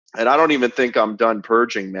And I don't even think I'm done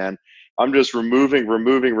purging, man. I'm just removing.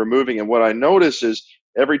 And what I notice is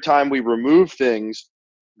every time we remove things,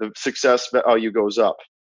 the success value goes up.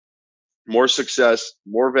 More success,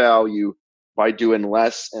 more value by doing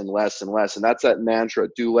less and less and less. And that's that mantra,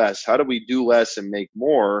 do less. How do we do less and make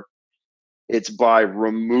more? It's by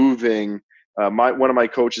removing, one of my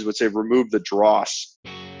coaches would say, remove the dross.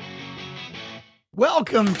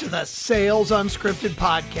 Welcome to the Sales Unscripted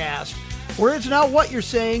podcast, where it's not what you're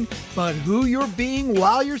saying, but who you're being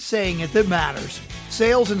while you're saying it that matters.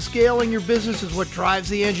 Sales and scaling your business is what drives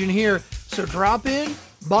the engine here. So drop in,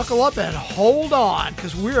 buckle up, and hold on,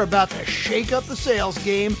 because we're about to shake up the sales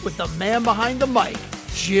game with the man behind the mic,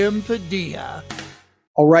 Jim Padilla.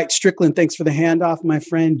 All right, Strickland, thanks for the handoff, my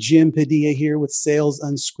friend. Jim Padilla here with Sales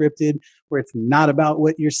Unscripted, where it's not about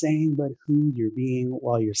what you're saying, but who you're being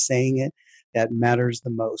while you're saying it that matters the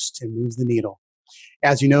most and moves the needle.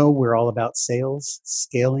 As you know, we're all about sales,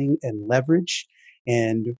 scaling, and leverage.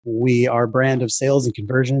 And our brand of sales and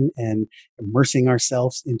conversion and immersing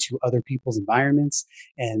ourselves into other people's environments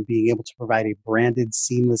and being able to provide a branded,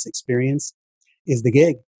 seamless experience is the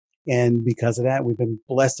gig. And because of that, we've been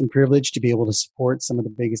blessed and privileged to be able to support some of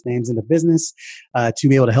the biggest names in the business, to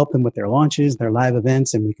be able to help them with their launches, their live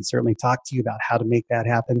events, and we can certainly talk to you about how to make that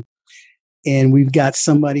happen. And we've got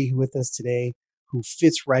somebody with us today who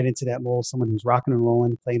fits right into that mold, someone who's rocking and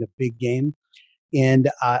rolling, playing a big game. And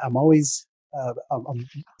I'm always I'm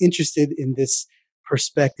interested in this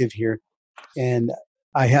perspective here. And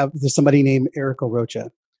there's somebody named Erico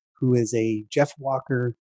Rocha, who is a Jeff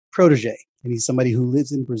Walker protege. And he's somebody who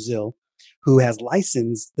lives in Brazil, who has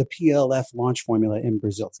licensed the PLF launch formula in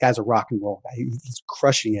Brazil. This guy's a rock and roll guy. He's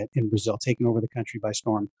crushing it in Brazil, taking over the country by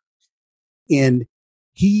storm. And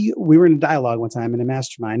we were in a dialogue one time in a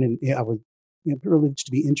mastermind, and I was privileged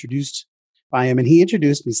to be introduced by him. And he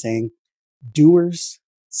introduced me saying, doers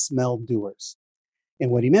smell doers. And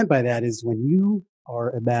what he meant by that is when you are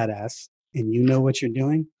a badass and you know what you're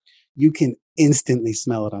doing, you can instantly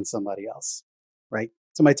smell it on somebody else, right?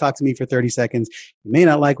 Somebody talk to me for 30 seconds. You may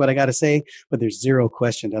not like what I got to say, but there's zero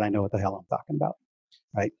question that I know what the hell I'm talking about,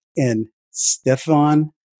 right? And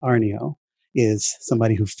Stefan Aarnio is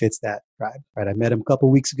somebody who fits that tribe, right? I met him a couple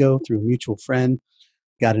of weeks ago through a mutual friend,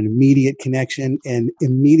 got an immediate connection, and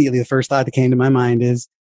immediately the first thought that came to my mind is,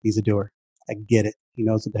 he's a doer. I get it. He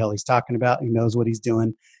knows what the hell he's talking about. He knows what he's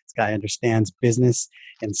doing. This guy understands business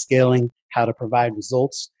and scaling, how to provide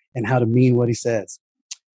results, and how to mean what he says.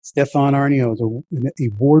 Stefan Aarnio is an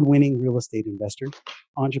award-winning real estate investor,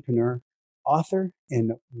 entrepreneur, author,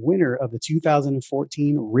 and winner of the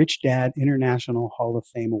 2014 Rich Dad International Hall of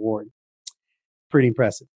Fame Award. Pretty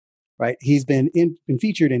impressive, right? He's been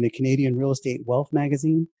featured in the Canadian Real Estate Wealth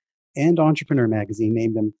magazine and Entrepreneur magazine,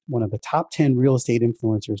 named him one of the top 10 real estate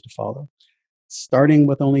influencers to follow. Starting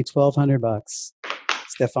with only $1,200,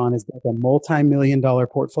 Stefan has built a multi-million-dollar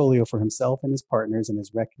portfolio for himself and his partners and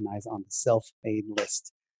is recognized on the self-made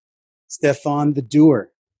list. Stefan, the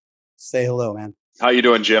doer, say hello, man. How you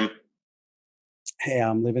doing, Jim? Hey,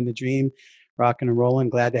 I'm living the dream, rocking and rolling.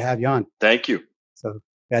 Glad to have you on. Thank you. So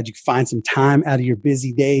glad you could find some time out of your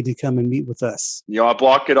busy day to come and meet with us. I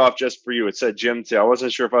blocked it off just for you. It said Jim today. I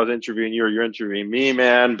wasn't sure if I was interviewing you or you're interviewing me,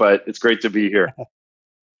 man, but it's great to be here.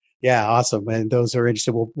 Yeah, awesome. And those who are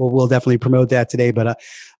interested, we'll definitely promote that today. But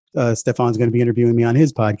Stefan's going to be interviewing me on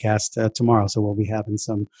his podcast tomorrow, so we'll be having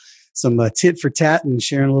some tit for tat and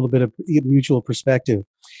sharing a little bit of mutual perspective.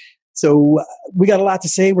 So we got a lot to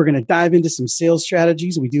say. We're going to dive into some sales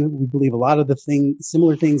strategies. We believe a lot of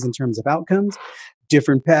similar things in terms of outcomes,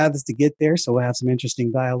 different paths to get there. So we'll have some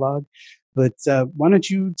interesting dialogue. But why don't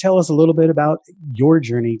you tell us a little bit about your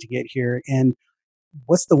journey to get here, and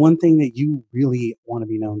what's the one thing that you really want to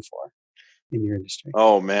be known for in your industry?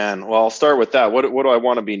 Oh, man. Well, I'll start with that. What do I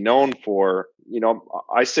want to be known for?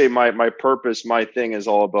 I say my purpose, my thing is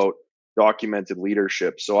all about documented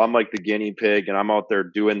leadership. So I'm like the guinea pig, and I'm out there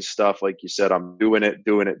doing stuff. Like you said, I'm doing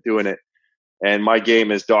it. And my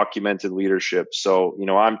game is documented leadership. So,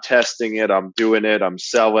 I'm testing it. I'm doing it. I'm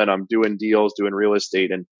selling. I'm doing deals, doing real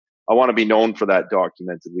estate. And I want to be known for that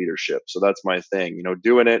documented leadership. So that's my thing,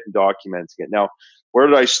 doing it and documenting it. Now, where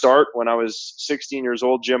did I start? When I was 16 years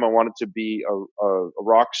old, Jim, I wanted to be a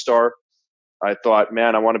rock star. I thought,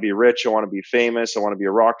 man, I want to be rich. I want to be famous. I want to be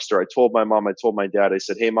a rock star. I told my mom, I told my dad, I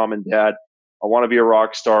said, hey, mom and dad, I want to be a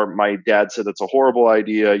rock star. My dad said, that's a horrible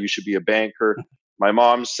idea. You should be a banker. My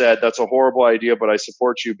mom said, that's a horrible idea, but I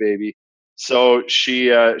support you, baby. So she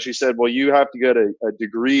said, well, you have to get a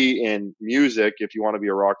degree in music if you want to be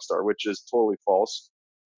a rock star, which is totally false.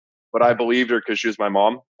 But I believed her because she was my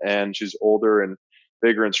mom and she's older. And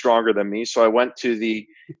bigger and stronger than me. So I went to the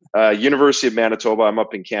University of Manitoba. I'm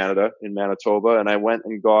up in Canada, in Manitoba, and I went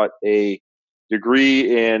and got a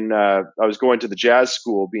degree in. I was going to the jazz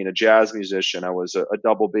school, being a jazz musician. I was a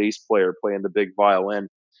double bass player, playing the big violin.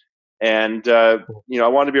 And I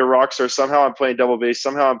wanted to be a rock star. Somehow I'm playing double bass.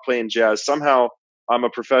 Somehow I'm playing jazz. Somehow I'm a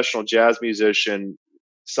professional jazz musician.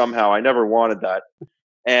 Somehow I never wanted that.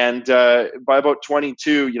 And by about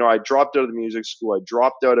 22, I dropped out of the music school. I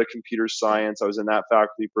dropped out of computer science. I was in that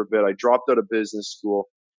faculty for a bit. I dropped out of business school,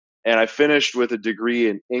 and I finished with a degree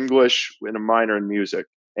in English and a minor in music.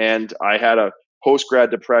 And I had a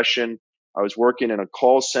post-grad depression. I was working in a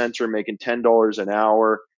call center making $10 an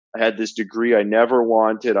hour. I had this degree I never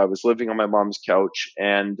wanted. I was living on my mom's couch,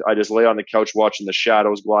 and I just lay on the couch watching the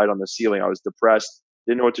shadows glide on the ceiling. I was depressed,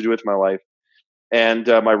 didn't know what to do with my life. And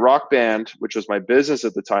my rock band, which was my business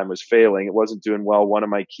at the time, was failing. It wasn't doing well. One of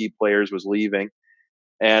my key players was leaving,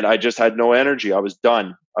 and I just had no energy. I was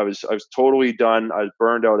done. I was totally done. I was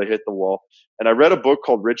burned out. I hit the wall. And I read a book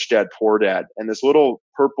called Rich Dad Poor Dad, and this little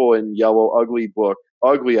purple and yellow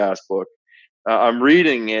ugly ass book. I'm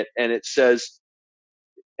reading it, and it says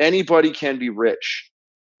anybody can be rich.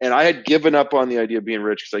 And I had given up on the idea of being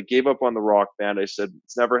rich because I gave up on the rock band. I said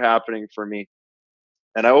it's never happening for me.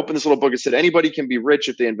 And I opened this little book and said, anybody can be rich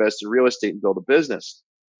if they invest in real estate and build a business.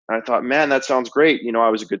 And I thought, man, that sounds great. I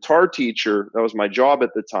was a guitar teacher. That was my job at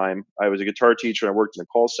the time. I was a guitar teacher and I worked in a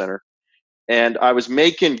call center. And I was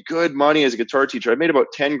making good money as a guitar teacher. I made about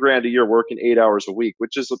 10 grand a year working 8 hours a week,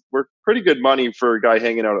 which is pretty good money for a guy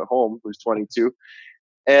hanging out at home who's 22.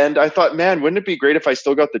 And I thought, man, wouldn't it be great if I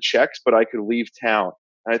still got the checks, but I could leave town?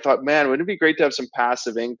 And I thought, man, wouldn't it be great to have some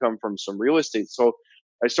passive income from some real estate? So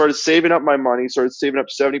I started saving up my money, started saving up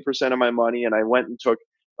 70% of my money, and I went and took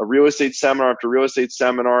a real estate seminar after real estate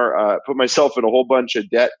seminar, put myself in a whole bunch of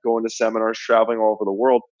debt going to seminars, traveling all over the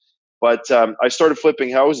world. But I started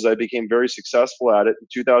flipping houses. I became very successful at it. In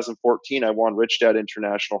 2014, I won Rich Dad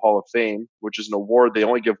International Hall of Fame, which is an award. They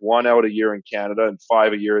only give one out a year in Canada and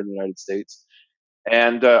 5 a year in the United States.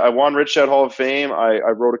 And I won Rich Dad Hall of Fame. I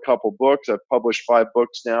wrote a couple books. I've published 5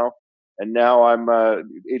 books now. And now I'm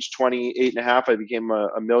age 28 and a half. I became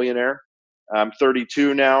a millionaire. I'm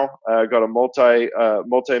 32 now. I got a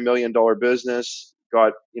multi-million dollar business.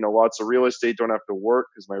 Got lots of real estate. Don't have to work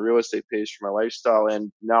because my real estate pays for my lifestyle.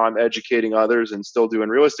 And now I'm educating others and still doing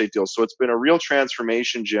real estate deals. So it's been a real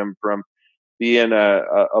transformation, Jim, from being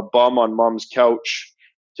a bum on mom's couch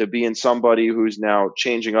to being somebody who's now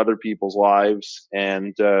changing other people's lives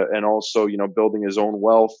and also building his own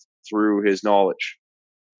wealth through his knowledge.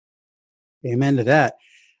 Amen to that.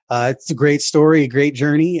 It's a great story, a great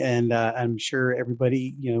journey, and I'm sure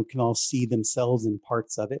everybody, can all see themselves in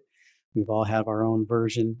parts of it. We've all have our own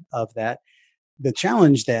version of that. The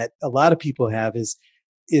challenge that a lot of people have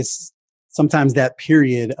is sometimes that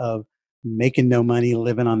period of making no money,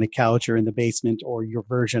 living on the couch or in the basement, or your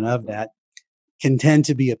version of that can tend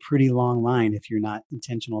to be a pretty long line if you're not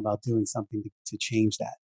intentional about doing something to change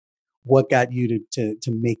that. What got you to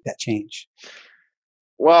make that change?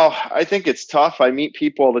 Well, I think it's tough. I meet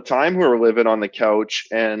people all the time who are living on the couch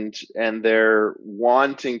and they're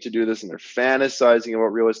wanting to do this and they're fantasizing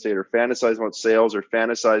about real estate or fantasizing about sales or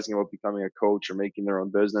fantasizing about becoming a coach or making their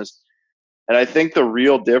own business. And I think the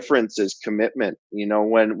real difference is commitment.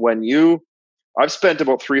 I've spent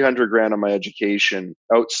about 300 grand on my education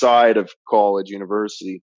outside of college,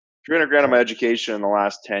 university, 300 grand on my education in the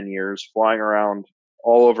last 10 years, flying around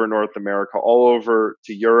all over North America, all over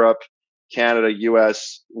to Europe, Canada,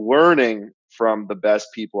 US, learning from the best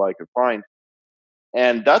people I could find.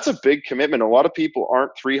 And that's a big commitment. A lot of people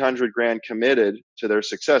aren't 300 grand committed to their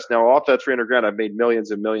success. Now, off that 300 grand, I've made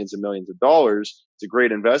millions and millions and millions of dollars. It's a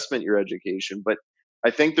great investment, your education. But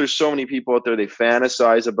I think there's so many people out there, they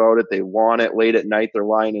fantasize about it. They want it late at night. They're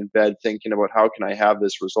lying in bed thinking about how can I have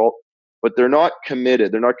this result? But they're not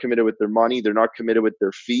committed. They're not committed with their money. They're not committed with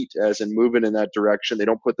their feet, as in moving in that direction. They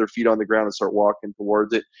don't put their feet on the ground and start walking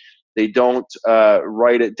towards it. They don't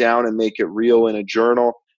write it down and make it real in a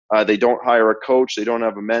journal. They don't hire a coach. They don't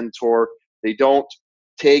have a mentor. They don't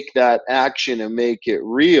take that action and make it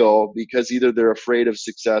real because either they're afraid of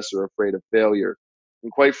success or afraid of failure.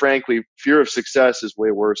 And quite frankly, fear of success is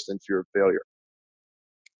way worse than fear of failure.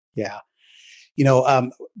 Yeah.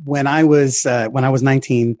 When I was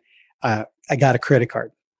 19, I got a credit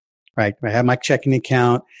card. Right. I had my checking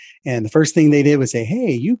account, and the first thing they did was say,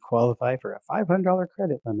 "Hey, you qualify for a $500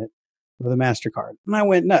 credit limit with a MasterCard." And I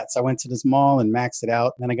went nuts. I went to this mall and maxed it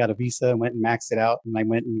out. And then I got a Visa and went and maxed it out. And I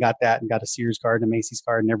went and got that and got a Sears card and a Macy's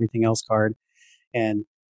card and everything else card. And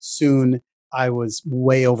soon I was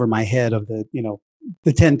way over my head of the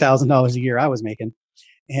 $10,000 a year I was making.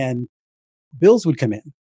 And bills would come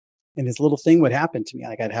in and this little thing would happen to me.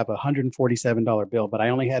 Like I'd have a $147 bill, but I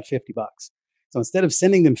only had $50. So instead of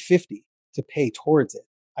sending them 50 to pay towards it,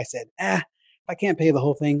 I said, if I can't pay the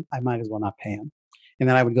whole thing, I might as well not pay them. And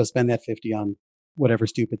then I would go spend that 50 on whatever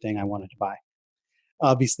stupid thing I wanted to buy.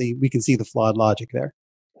 Obviously, we can see the flawed logic there.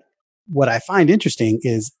 What I find interesting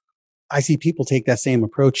is I see people take that same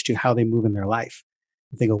approach to how they move in their life.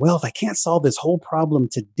 They go, well, if I can't solve this whole problem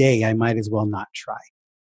today, I might as well not try.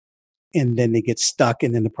 And then they get stuck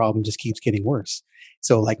and then the problem just keeps getting worse.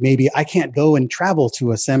 So like maybe I can't go and travel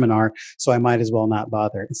to a seminar, so I might as well not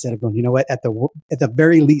bother. Instead of going, you know what, at the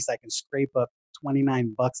very least, I can scrape up $29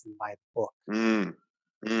 and buy the book.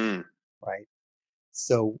 Right.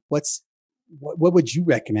 So what would you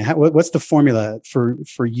recommend? What's the formula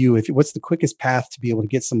for you? What's the quickest path to be able to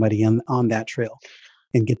get somebody on that trail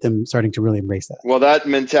and get them starting to really embrace that? Well, that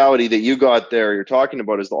mentality that you got there, you're talking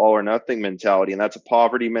about is the all or nothing mentality. And that's a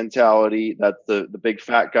poverty mentality. That's the big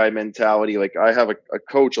fat guy mentality. Like I have a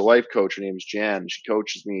coach, a life coach. Her name's Jan. She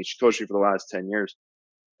coaches me. She coached me for the last 10 years.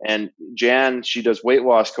 And Jan, she does weight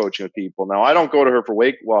loss coaching with people. Now, I don't go to her for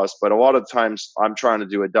weight loss, but a lot of times I'm trying to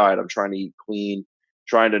do a diet. I'm trying to eat clean,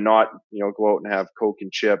 trying to not, go out and have Coke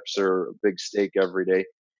and chips or a big steak every day.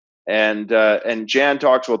 And Jan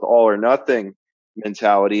talks about the all or nothing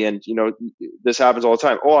mentality. And, this happens all the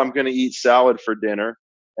time. Oh, I'm going to eat salad for dinner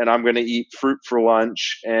and I'm going to eat fruit for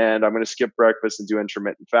lunch and I'm going to skip breakfast and do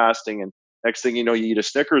intermittent fasting. And next thing you know, you eat a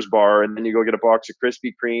Snickers bar and then you go get a box of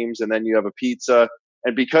Krispy Kremes and then you have a pizza.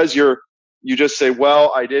 And because you just say,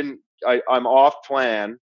 well, I'm off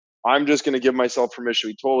plan. I'm just going to give myself permission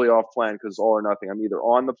to be totally off plan because it's all or nothing. I'm either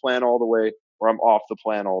on the plan all the way or I'm off the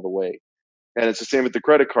plan all the way. And it's the same with the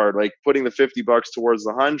credit card. Like putting the $50 towards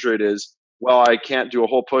the 100 is, well, I can't do a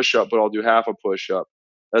whole push-up, but I'll do half a push-up.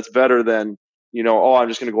 That's better than, I'm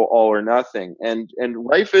just going to go all or nothing. And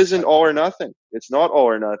life isn't all or nothing. It's not all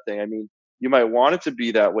or nothing. I mean, you might want it to be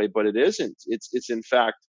that way, but it isn't. It's in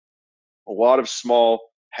fact a lot of small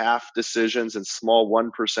half decisions and small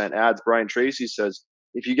 1% ads. Brian Tracy says,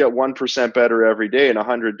 if you get 1% better every day in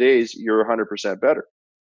 100 days, you're 100% better.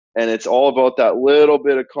 And it's all about that little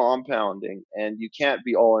bit of compounding. And you can't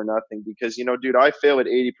be all or nothing because, dude, I fail at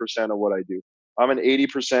 80% of what I do. I'm an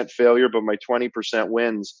 80% failure, but my 20%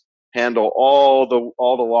 wins handle all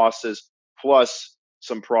the losses plus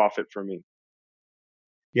some profit for me.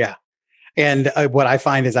 Yeah. And what I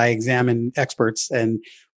find is I examine experts and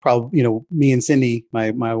probably, me and Cindy,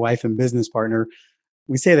 my wife and business partner,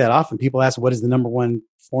 we say that often. People ask, what is the number one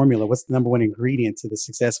formula? What's the number one ingredient to the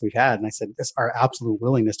success we've had? And I said, it's our absolute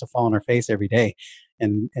willingness to fall on our face every day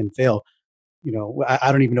and fail.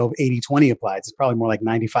 I don't even know if 80-20 applies. It's probably more like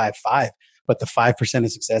 95-5, but the 5%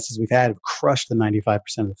 of successes we've had have crushed the 95%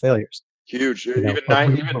 of the failures. Huge. Even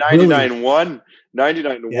 99-1,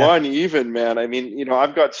 99-1 even, man. I mean,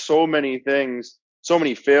 I've got so many things, so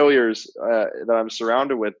many failures that I'm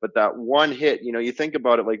surrounded with, but that one hit, you think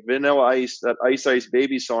about it, like Vanilla Ice, that Ice Ice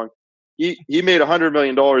Baby song, he made $100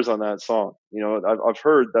 million on that song. I've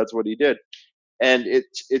heard that's what he did. And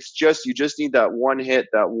it's just, you just need that one hit,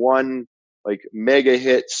 that one like mega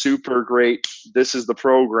hit, super great. This is the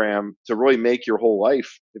program to really make your whole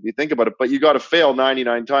life, if you think about it. But you got to fail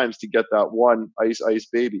 99 times to get that one Ice Ice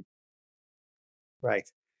Baby.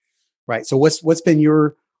 Right. So what's been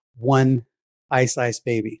your one Ice Ice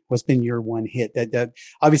Baby? What's been your one hit that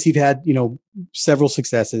obviously you've had, several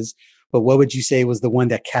successes, but what would you say was the one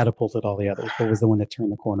that catapulted all the others? What was the one that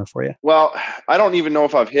turned the corner for you? Well, I don't even know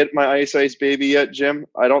if I've hit my Ice Ice Baby yet, Jim.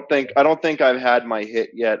 I don't think I've had my hit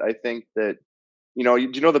yet. I think that, do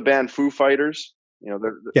you know the band Foo Fighters?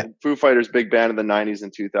 The Foo Fighters, big band in the 90s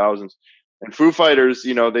and 2000s. And Foo Fighters,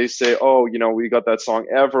 they say, oh, we got that song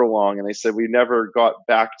Everlong. And they said, we never got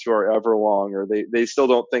back to our Everlong, or they still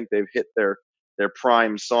don't think they've hit their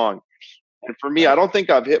prime song. And for me, I don't think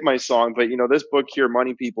I've hit my song, but this book here,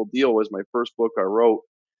 Money People Deal, was my first book I wrote.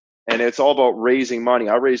 And it's all about raising money.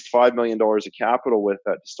 I raised $5 million of capital with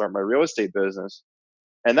that to start my real estate business.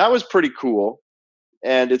 And that was pretty cool.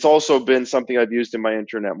 And it's also been something I've used in my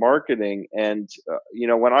internet marketing. And,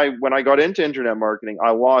 when I got into internet marketing, I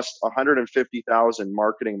lost 150,000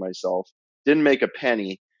 marketing myself, didn't make a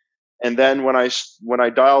penny. And then when I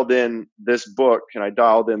dialed in this book and I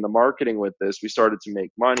dialed in the marketing with this, we started to make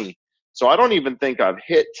money. So I don't even think I've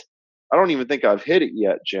hit it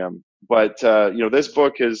yet, Jim. But, this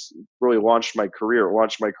book has really launched my career. It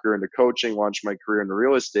launched my career into coaching, launched my career into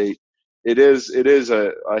real estate. It is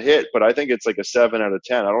a hit, but I think it's like a 7 out of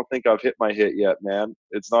 10. I don't think I've hit my hit yet, man.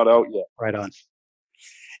 It's not out yet. Right on.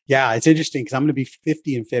 Yeah, it's interesting because I'm going to be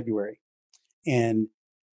 50 in February. And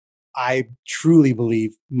I truly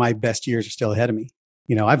believe my best years are still ahead of me.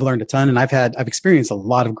 I've learned a ton, and I've experienced a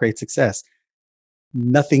lot of great success.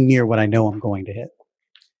 Nothing near what I know I'm going to hit.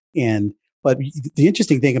 But the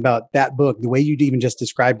interesting thing about that book, the way you even just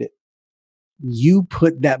described it, you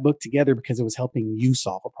put that book together because it was helping you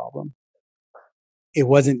solve a problem.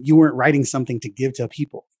 You weren't writing something to give to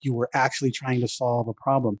people. You were actually trying to solve a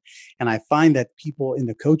problem. And I find that people in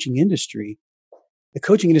the coaching industry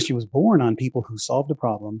was born on people who solved a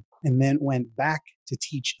problem and then went back to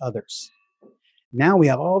teach others. Now we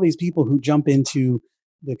have all these people who jump into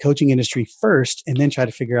the coaching industry first and then try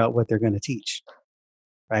to figure out what they're going to teach.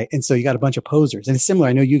 Right. And so you got a bunch of posers, and it's similar.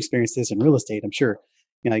 I know you experienced this in real estate. I'm sure,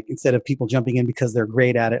 like instead of people jumping in because they're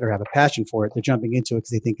great at it or have a passion for it, they're jumping into it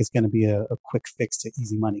because they think it's going to be a quick fix to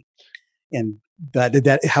easy money. And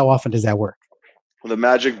how often does that work? Well, the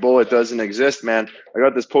magic bullet doesn't exist, man. I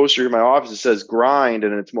got this poster in my office. It says grind,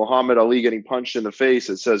 and it's Muhammad Ali getting punched in the face.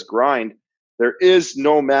 It says grind. There is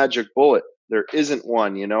no magic bullet. There isn't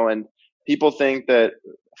one, and people think that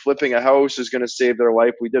flipping a house is going to save their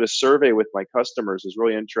life. We did a survey with my customers. It was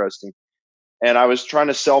really interesting. And I was trying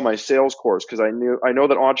to sell my sales course because I know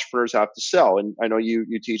that entrepreneurs have to sell. And I know you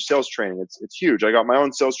teach sales training. It's huge. I got my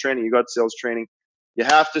own sales training. You got sales training. You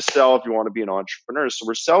have to sell if you want to be an entrepreneur. So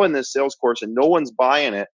we're selling this sales course and no one's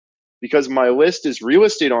buying it because my list is real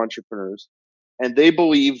estate entrepreneurs. And they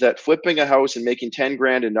believe that flipping a house and making 10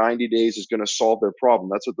 grand in 90 days is going to solve their problem.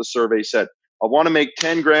 That's what the survey said. I want to make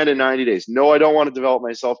 10 grand in 90 days. No, I don't want to develop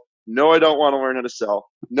myself. No, I don't want to learn how to sell.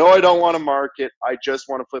 No, I don't want to market. I just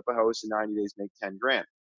want to flip a house in 90 days, make 10 grand.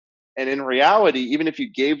 And in reality, even if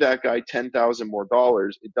you gave that guy 10,000 more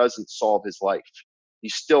dollars, it doesn't solve his life. He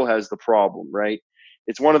still has the problem, right?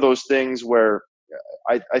 It's one of those things where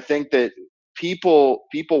I think that people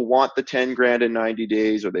want the 10 grand in 90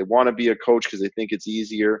 days, or they want to be a coach because they think it's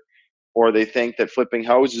easier, or they think that flipping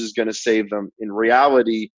houses is going to save them. In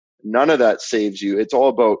reality, none of that saves you. It's all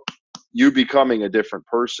about you becoming a different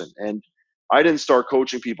person. And I didn't start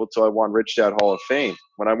coaching people till I won Rich Dad Hall of Fame.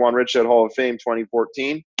 When I won Rich Dad Hall of Fame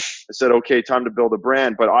 2014, I said, okay, time to build a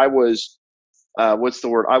brand. But I was, I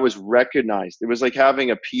was recognized. It was like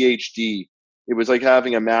having a PhD. It was like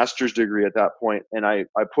having a master's degree at that point. And I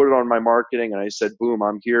put it on my marketing and I said, boom,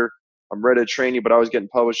 I'm here. I'm ready to train you. But I was getting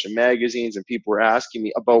published in magazines and people were asking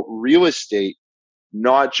me about real estate,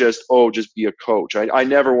 not just be a coach. I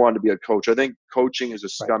never wanted to be a coach. I think coaching is a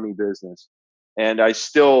scummy business. And I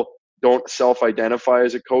still don't self-identify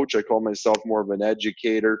as a coach. I call myself more of an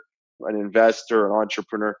educator, an investor, an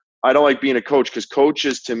entrepreneur. I don't like being a coach because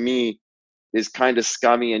coaches to me is kind of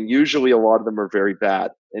scummy, and usually a lot of them are very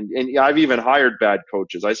bad. And I've even hired bad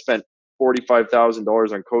coaches. I spent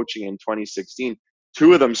 $45,000 on coaching in 2016.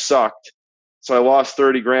 2 of them sucked. So I lost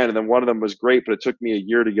 30 grand, and then one of them was great, but it took me a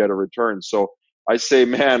year to get a return. So I say,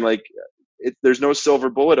 man, there's no silver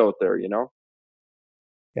bullet out there,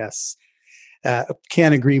 Yes.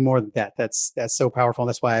 Can't agree more than that. That's so powerful. And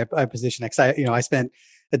that's why I position it. I spent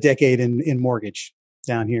a decade in mortgage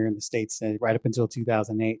down here in the States, right up until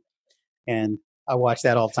 2008. And I watched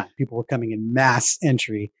that all the time. People were coming in mass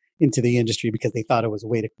entry into the industry because they thought it was a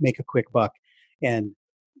way to make a quick buck. And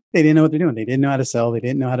they didn't know what they're doing. They didn't know how to sell. They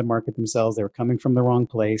didn't know how to market themselves. They were coming from the wrong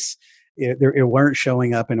place. It weren't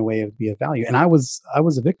showing up in a way to be of value. And I was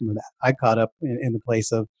a victim of that. I caught up in the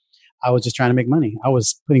place of, I was just trying to make money. I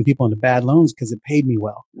was putting people into bad loans because it paid me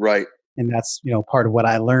well. Right. And that's, part of what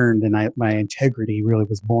I learned. And my integrity really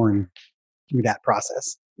was born through that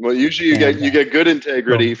process. Well, usually you get good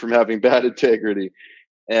integrity from having bad integrity.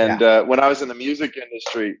 And when I was in the music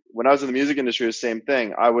industry, the same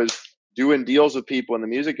thing. I was doing deals with people in the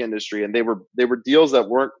music industry, and they were deals that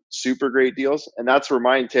weren't super great deals. And that's where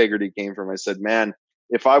my integrity came from. I said, man,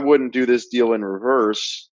 if I wouldn't do this deal in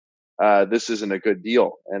reverse, this isn't a good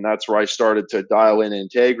deal. And that's where I started to dial in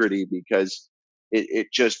integrity, because it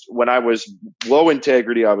just, when I was low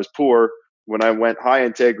integrity, I was poor. When I went high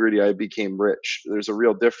integrity, I became rich. There's a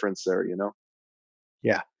real difference there,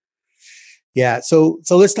 Yeah. Yeah. So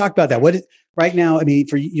let's talk about that. Right now, I mean,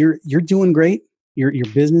 you're doing great. Your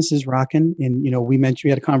business is rocking. And, we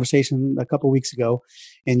had a conversation a couple of weeks ago,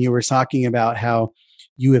 and you were talking about how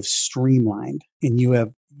you have streamlined, and you have,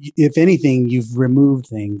 if anything, you've removed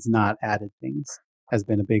things, not added things, has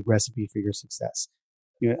been a big recipe for your success.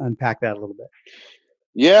 You unpack that a little bit.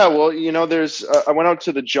 Yeah, well, there's. I went out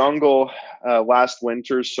to the jungle last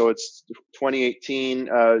winter, so it's 2018. End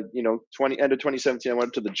of 2017, I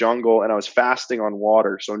went to the jungle and I was fasting on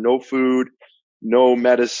water, so no food, no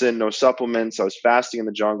medicine, no supplements. I was fasting in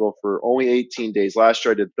the jungle for only 18 days. Last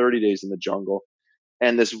year, I did 30 days in the jungle,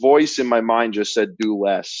 and this voice in my mind just said, "Do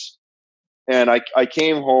less." And I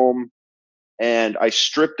came home, and I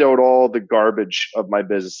stripped out all the garbage of my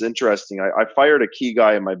business. It's interesting. I fired a key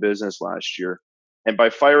guy in my business last year, and by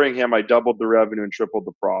firing him, I doubled the revenue and tripled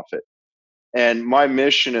the profit. And my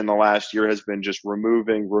mission in the last year has been just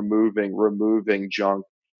removing junk,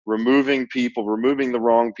 removing people, removing the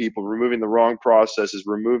wrong processes,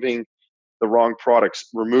 removing the wrong products,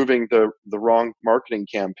 removing the wrong marketing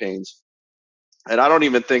campaigns. And I don't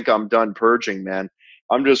even think I'm done purging, man.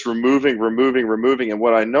 I'm just removing. And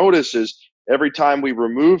what I notice is every time we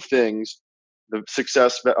remove things, the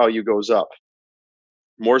success value goes up.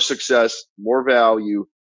 More success, more value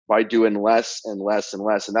by doing less and less and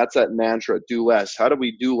less. And that's that mantra, do less. How do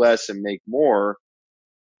we do less and make more?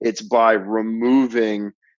 It's by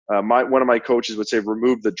removing. One of my coaches would say,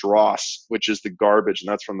 remove the dross, which is the garbage,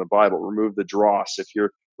 and that's from the Bible. Remove the dross. If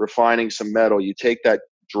you're refining some metal, you take that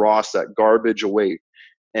dross, that garbage away,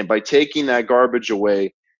 and by taking that garbage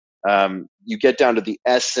away, you get down to the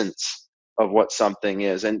essence of what something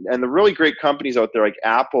is. And the really great companies out there, like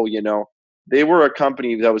Apple, they were a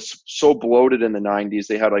company that was so bloated in the 90s.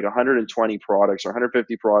 They had like 120 products or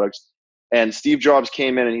 150 products, and Steve Jobs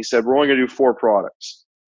came in and he said, we're only going to do 4 products.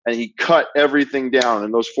 And he cut everything down,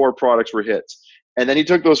 and those 4 products were hits. And then he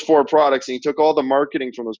took those 4 products and he took all the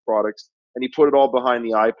marketing from those products and he put it all behind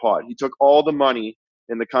the iPod. He took all the money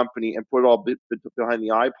in the company and put it all behind the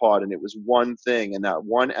iPod, and it was one thing, and that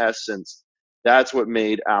one essence, that's what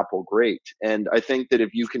made Apple great. And I think that if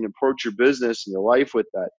you can approach your business and your life with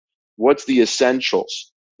that, what's the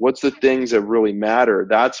essentials? What's the things that really matter?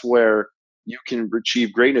 That's where you can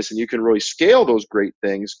achieve greatness, and you can really scale those great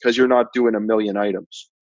things because you're not doing a million items.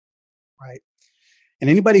 Right.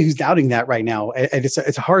 And anybody who's doubting that right now, it's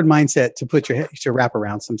a hard mindset to wrap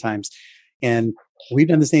around sometimes. And we've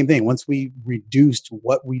done the same thing. Once we reduced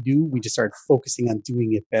what we do, we just started focusing on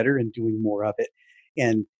doing it better and doing more of it.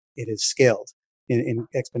 And it has scaled in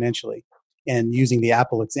exponentially. And using the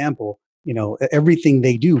Apple example, everything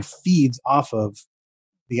they do feeds off of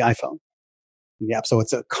the iPhone. Yeah. So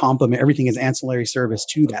it's a complement. Everything is ancillary service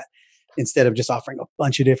to that instead of just offering a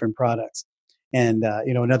bunch of different products. And,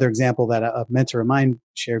 another example that a mentor of mine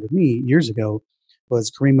shared with me years ago was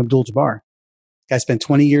Kareem Abdul-Jabbar. Guy spent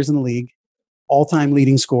 20 years in the league, all-time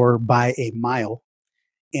leading scorer by a mile.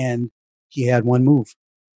 And he had one move,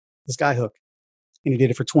 the sky hook. And he did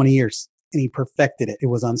it for 20 years. And he perfected it. It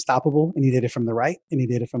was unstoppable. And he did it from the right and he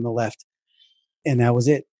did it from the left. And that was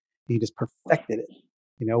it. He just perfected it.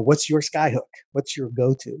 What's your sky hook? What's your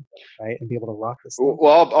go-to, right? And be able to rock this thing.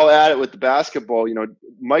 Well, I'll add it with the basketball.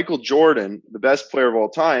 Michael Jordan, the best player of all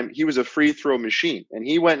time, he was a free throw machine. And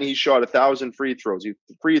he went and he shot 1,000 free throws.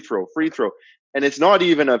 Free throw. And it's not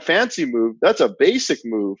even a fancy move. That's a basic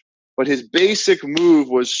move. But his basic move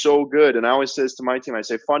was so good. And I always say this to my team. I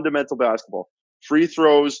say fundamental basketball. Free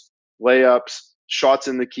throws, layups, shots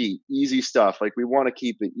in the key, easy stuff. Like, we want to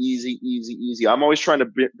keep it easy. I'm always trying to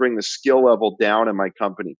bring the skill level down in my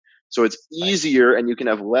company, so it's easier and you can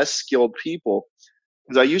have less skilled people.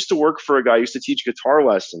 Because I used to work for a guy, I used to teach guitar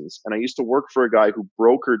lessons, and I used to work for a guy who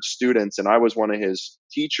brokered students, and I was one of his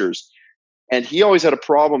teachers. And he always had a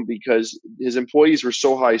problem because his employees were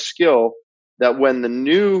so high skill that when the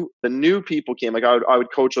new people came, like I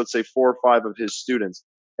would coach, let's say 4 or 5 of his students,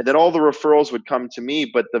 and then all the referrals would come to me,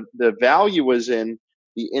 but the value was in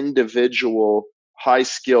the individual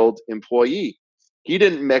high-skilled employee. He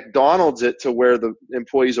didn't McDonald's it to where the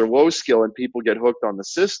employees are low skill and people get hooked on the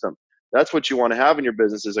system. That's what you want to have in your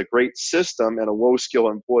business, is a great system and a low-skill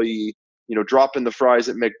employee, dropping the fries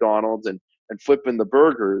at McDonald's and flipping the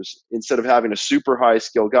burgers instead of having a super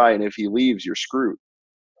high-skill guy, and if he leaves, you're screwed.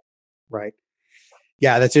 Right.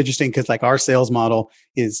 Yeah, that's interesting because like our sales model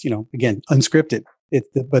is, again, unscripted.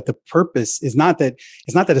 But the purpose is not that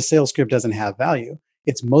a sales script doesn't have value.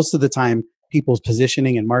 It's most of the time people's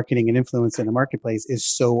positioning and marketing and influence in the marketplace is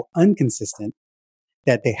so inconsistent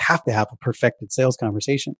that they have to have a perfected sales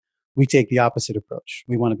conversation. We take the opposite approach.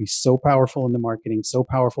 We want to be so powerful in the marketing, so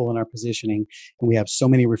powerful in our positioning, and we have so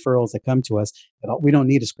many referrals that come to us that we don't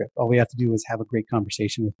need a script. All we have to do is have a great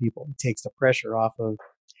conversation with people. It takes the pressure off of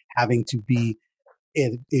having to be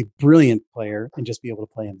a brilliant player and just be able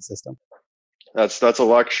to play in the system. That's a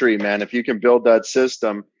luxury, man. If you can build that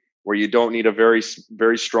system where you don't need a very,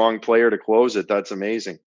 very strong player to close it, that's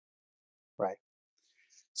amazing. Right.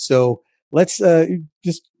 So let's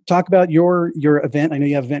just talk about your event. I know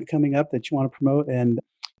you have an event coming up that you want to promote, and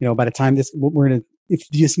by the time if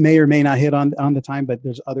this may or may not hit on the time, but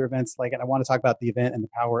there's other events like it. I want to talk about the event and the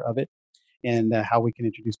power of it, and how we can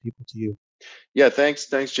introduce people to you. Yeah, thanks,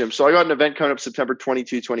 Jim. So I got an event coming up September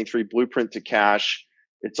 22, 23, Blueprint to Cash.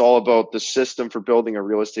 It's all about the system for building a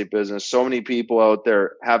real estate business. So many people out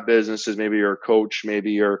there have businesses. Maybe you're a coach,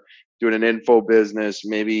 maybe you're doing an info business,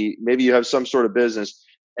 maybe you have some sort of business,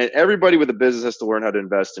 and everybody with a business has to learn how to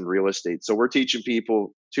invest in real estate. So we're teaching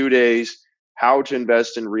people 2 days how to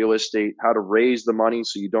invest in real estate, how to raise the money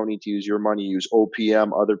so you don't need to use your money, use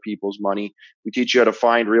OPM, other people's money. We teach you how to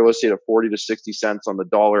find real estate at 40 to 60 cents on the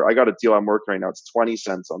dollar. I got a deal I'm working right now. It's 20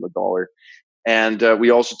 cents on the dollar. And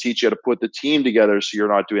we also teach you how to put the team together so you're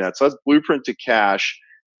not doing that. So that's Blueprint to Cash.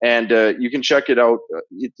 And you can check it out.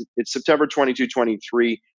 It's September 22,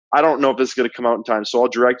 23. I don't know if this is going to come out in time, so I'll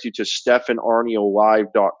direct you to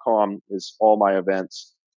StefanAarniolive.com is all my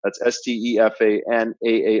events. That's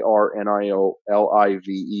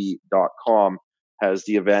StefanAarniolive.com has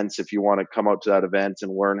the events if you want to come out to that event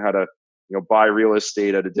and learn how to buy real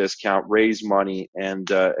estate at a discount, raise money,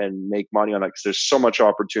 and make money on it. Because there's so much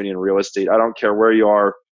opportunity in real estate. I don't care where you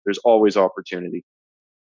are. There's always opportunity.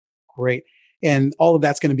 Great. And all of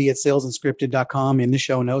that's going to be at salesunscripted.com in the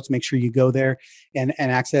show notes. Make sure you go there and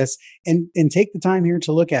access and take the time here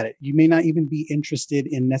to look at it. You may not even be interested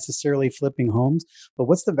in necessarily flipping homes, but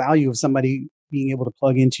what's the value of somebody being able to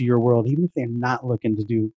plug into your world, even if they're not looking to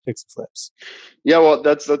do fix and flips? Yeah, well,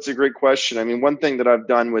 that's a great question. I mean, one thing that I've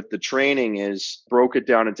done with the training is broke it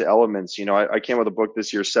down into elements. I came with a book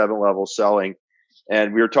this year, 7-Level Selling.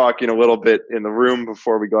 And we were talking a little bit in the room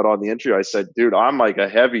before we got on the interview. I said, dude, I'm like a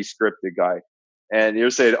heavy scripted guy. And you're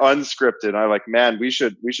saying unscripted. I'm like, man, we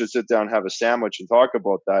should sit down and have a sandwich and talk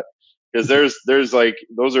about that. Because there's like,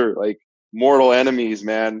 those are like mortal enemies,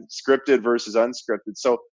 man, scripted versus unscripted.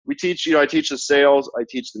 So we teach, I teach the sales, I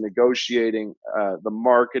teach the negotiating, the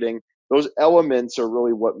marketing. Those elements are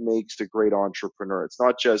really what makes the great entrepreneur. It's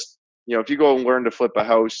not just, if you go and learn to flip a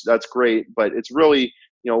house, that's great. But it's really,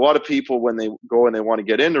 a lot of people, when they go and they want to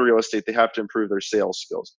get into real estate, they have to improve their sales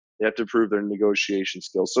skills. They have to improve their negotiation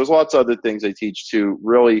skills. So there's lots of other things I teach too.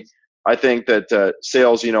 Really, I think that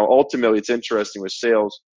sales, ultimately it's interesting with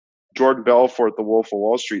sales. Jordan Belfort, the Wolf of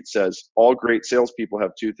Wall Street, says all great salespeople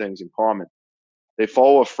have 2 things in common. They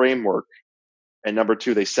follow a framework, and number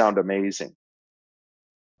 2, they sound amazing.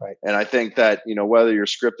 Right. And I think that, whether you're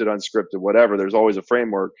scripted, unscripted, whatever, there's always a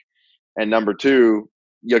framework. And number 2,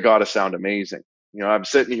 you got to sound amazing. I'm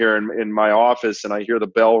sitting here in my office and I hear the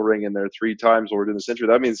bell ring in there 3 times while we're doing this interview.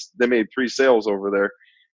 That means they made 3 sales over there.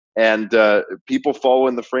 And people follow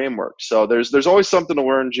in the framework. So there's always something to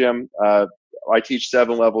learn, Jim. I teach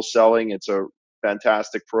 7-level selling. It's a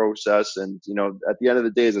fantastic process. And, at the end of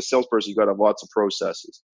the day, as a salesperson, you've got to have lots of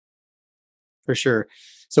processes. For sure.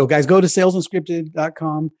 So guys, go to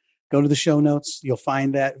salesunscripted.com. Go to the show notes. You'll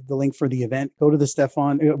find the link for the event. Go to the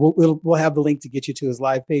Stefan. We'll have the link to get you to his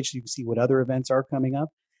live page so you can see what other events are coming up.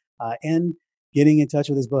 And getting in touch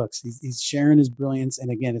with his books. He's sharing his brilliance. And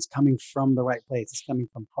again, it's coming from the right place. It's coming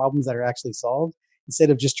from problems that are actually solved instead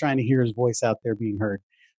of just trying to hear his voice out there being heard.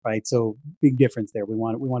 Right. So big difference there. We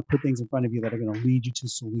want to put things in front of you that are going to lead you to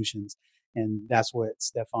solutions. And that's what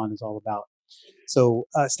Stefan is all about. So,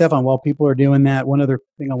 Stefan, while people are doing that, one other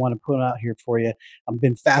thing I want to put out here for you. I've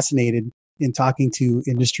been fascinated in talking to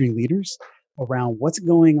industry leaders around what's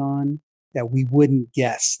going on that we wouldn't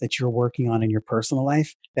guess that you're working on in your personal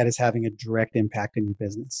life that is having a direct impact in your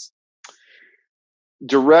business.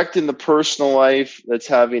 Direct in the personal life that's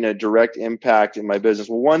having a direct impact in my business.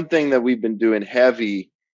 Well, one thing that we've been doing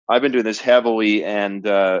I've been doing this heavily, and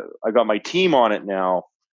I got my team on it now,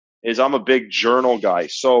 is I'm a big journal guy.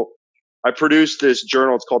 So I produced this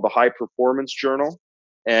journal. It's called the High Performance Journal,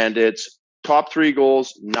 and it's top 3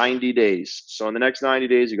 goals, 90 days. So in the next 90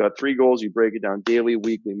 days, you got 3 goals. You break it down daily,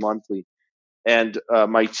 weekly, monthly. And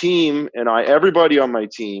my team and everybody on my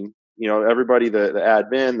team, everybody, the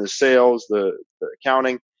admin, the sales, the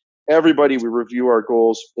accounting, everybody, we review our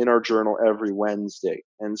goals in our journal every Wednesday.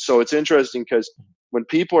 And so it's interesting because when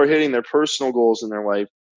people are hitting their personal goals in their life,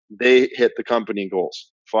 they hit the company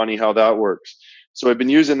goals. Funny how that works. So I've been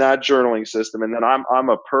using that journaling system. And then I'm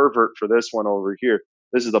a pervert for this one over here.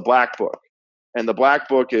 This is the Black Book. And the Black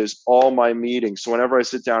Book is all my meetings. So whenever I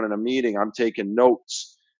sit down in a meeting, I'm taking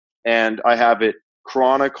notes. And I have it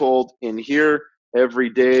chronicled in here every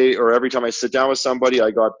day, or every time I sit down with somebody,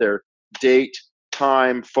 I got their date,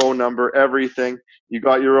 time, phone number, everything. You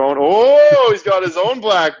got your own. Oh, he's got his own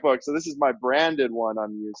Black Book. So this is my branded one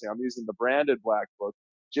I'm using. I'm using the branded Black Book.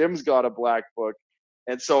 Jim's got a Black Book.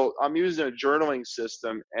 And so I'm using a journaling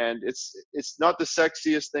system, and it's not the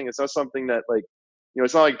sexiest thing. It's not something that, like,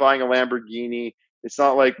 it's not like buying a Lamborghini. It's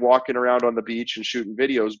not like walking around on the beach and shooting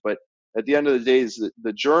videos, but at the end of the day,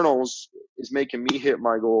 the journals is making me hit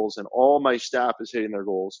my goals, and all my staff is hitting their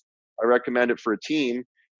goals. I recommend it for a team.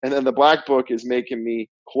 And then the Black Book is making me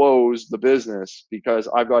close the business because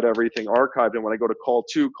I've got everything archived. And when I go to call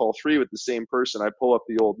 2, call 3 with the same person, I pull up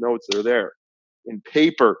the old notes that are there in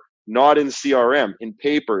paper, not in CRM, in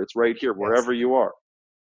paper. It's right here, wherever you are.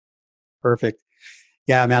 Perfect.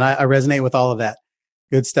 Yeah, man, I resonate with all of that.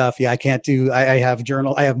 Good stuff. Yeah, I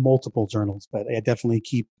have multiple journals, but I definitely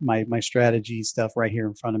keep my strategy stuff right here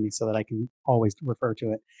in front of me so that I can always refer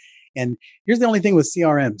to it. And here's the only thing with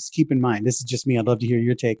CRMs, keep in mind, this is just me. I'd love to hear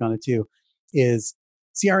your take on it too, is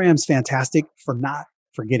CRM's fantastic for not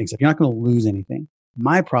forgetting stuff. You're not going to lose anything.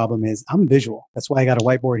 My problem is I'm visual. That's why I got a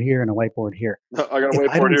whiteboard here and a whiteboard here. I got a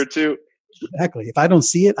whiteboard here too. Exactly. If I don't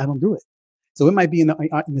see it, I don't do it. So it might be in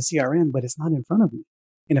the CRM, but it's not in front of me.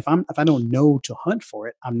 And if I don't know to hunt for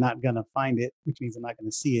it, I'm not going to find it, which means I'm not going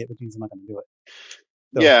to see it, which means I'm not going to do it.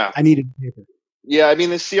 So yeah. I needed paper. Yeah. I mean,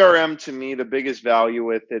 the CRM to me, the biggest value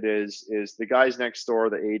with it is the guys next door,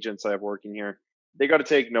 the agents I have working here, they got to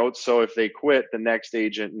take notes. So if they quit, the next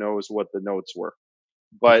agent knows what the notes were.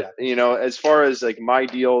 But, as far as like my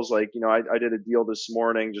deals, like, I did a deal this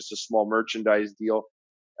morning, just a small merchandise deal.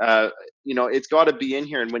 It's got to be in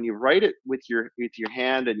here. And when you write it with your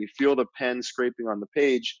hand and you feel the pen scraping on the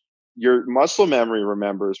page, your muscle memory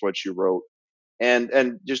remembers what you wrote.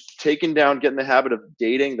 And just getting the habit of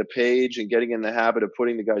dating the page and getting in the habit of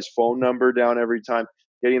putting the guy's phone number down every time,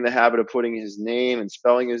 getting in the habit of putting his name and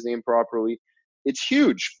spelling his name properly. It's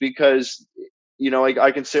huge because, like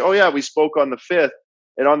I can say, oh yeah, we spoke on the 5th.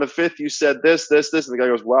 And on the 5th, you said this. And the guy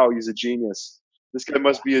goes, wow, he's a genius. This guy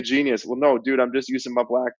must be a genius. Well, no, dude, I'm just using my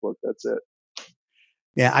black book. That's it.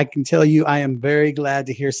 Yeah, I can tell you, I am very glad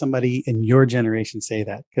to hear somebody in your generation say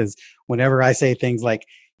that, because whenever I say things like,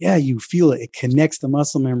 yeah, you feel it, it connects the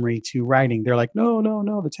muscle memory to writing. They're like, no,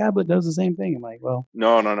 the tablet does the same thing. I'm like, well,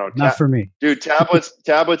 no, not for me. Dude, tablets,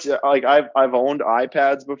 like I've owned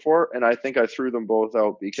iPads before, and I think I threw them both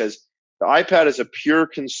out because the iPad is a pure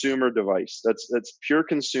consumer device. That's pure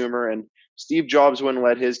consumer. And Steve Jobs wouldn't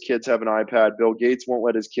let his kids have an iPad. Bill Gates won't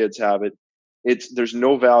let his kids have it. There's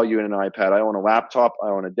no value in an iPad. I own a laptop. I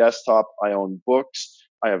own a desktop. I own books.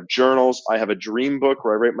 I have journals. I have a dream book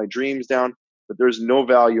where I write my dreams down, but there's no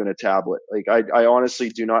value in a tablet. Like I honestly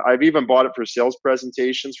do not. I've even bought it for sales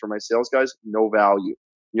presentations for my sales guys. No value.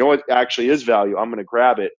 You know what actually is value? I'm going to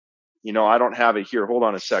grab it. I don't have it here. Hold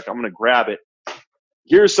on a sec. I'm going to grab it.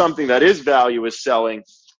 Here's something that is value is selling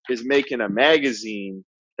is making a magazine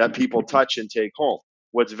that people touch and take home.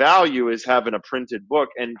 What's value is having a printed book,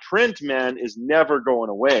 and print, man, is never going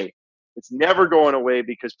away. It's never going away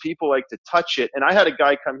because people like to touch it. And I had a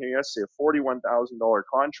guy come here yesterday, a $41,000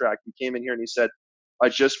 contract. He came in here and he said, I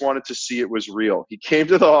just wanted to see it was real. He came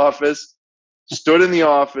to the office, stood in the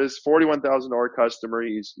office, $41,000 customer.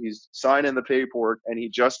 He's signing the paperwork and he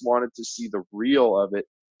just wanted to see the real of it.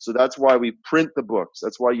 So that's why we print the books.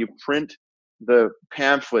 That's why you print the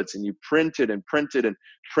pamphlets and you print it in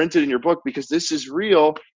your book, because this is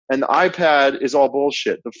real. And the iPad is all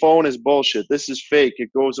bullshit. The phone is bullshit. This is fake.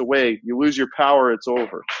 It goes away. You lose your power. It's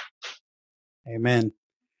over. Amen.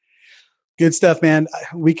 Good stuff, man.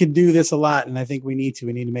 We could do this a lot, and I think we need to.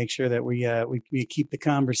 We need to make sure that we keep the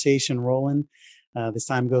conversation rolling. This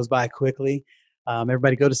time goes by quickly.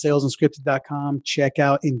 Everybody go to salesunscripted.com. Check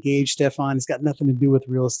out Engage Stefan. It's got nothing to do with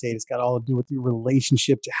real estate. It's got all to do with your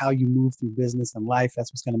relationship to how you move through business and life.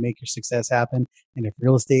 That's what's going to make your success happen. And if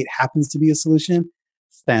real estate happens to be a solution,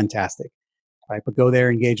 fantastic. All right, but go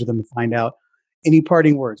there, engage with them, and find out. Any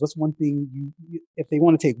parting words? What's one thing if they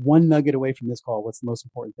want to take one nugget away from this call, what's the most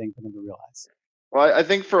important thing for them to realize? Well, I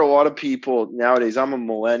think for a lot of people nowadays, I'm a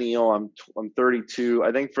millennial. I'm 32.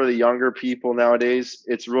 I think for the younger people nowadays,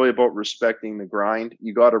 it's really about respecting the grind.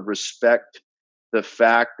 You got to respect the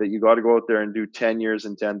fact that you got to go out there and do 10 years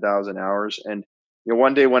and 10,000 hours. And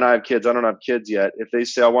one day when I have kids, I don't have kids yet. If they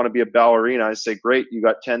say I want to be a ballerina, I say, great, you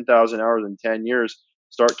got 10,000 hours in 10 years.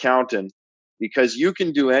 Start counting, because you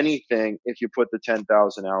can do anything if you put the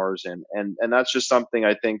 10,000 hours in. And that's just something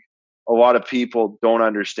I think a lot of people don't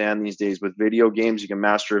understand these days. With video games, you can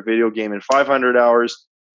master a video game in 500 hours,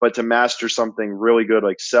 but to master something really good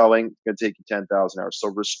like selling, it's going to take you 10,000 hours. So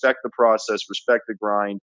respect the process, respect the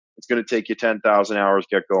grind. It's going to take you 10,000 hours.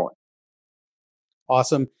 Get going.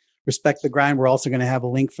 Awesome. Respect the grind. We're also going to have a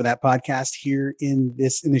link for that podcast here in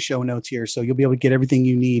the show notes here. So you'll be able to get everything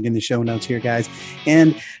you need in the show notes here, guys.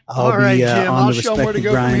 And I'll be Jim, on I'll the Respect the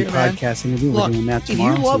Grind podcast interview. We're doing that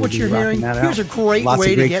tomorrow. If you love what you're hearing, here's a great lots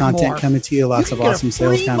way of great to get content more. coming to you. Lots of awesome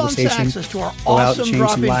sales conversation. To our Go out and awesome change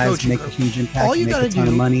some lives, make a huge impact, All you make got a to ton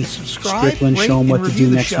of do money. is subscribe, Strickland, rate, show them what and to review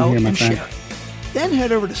do the next show one here, my and friend. share it. Then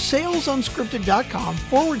head over to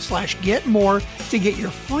salesunscripted.com/get more to get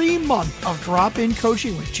your free month of drop-in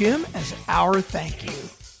coaching with Jim as our thank you.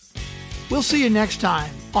 We'll see you next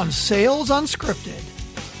time on Sales Unscripted.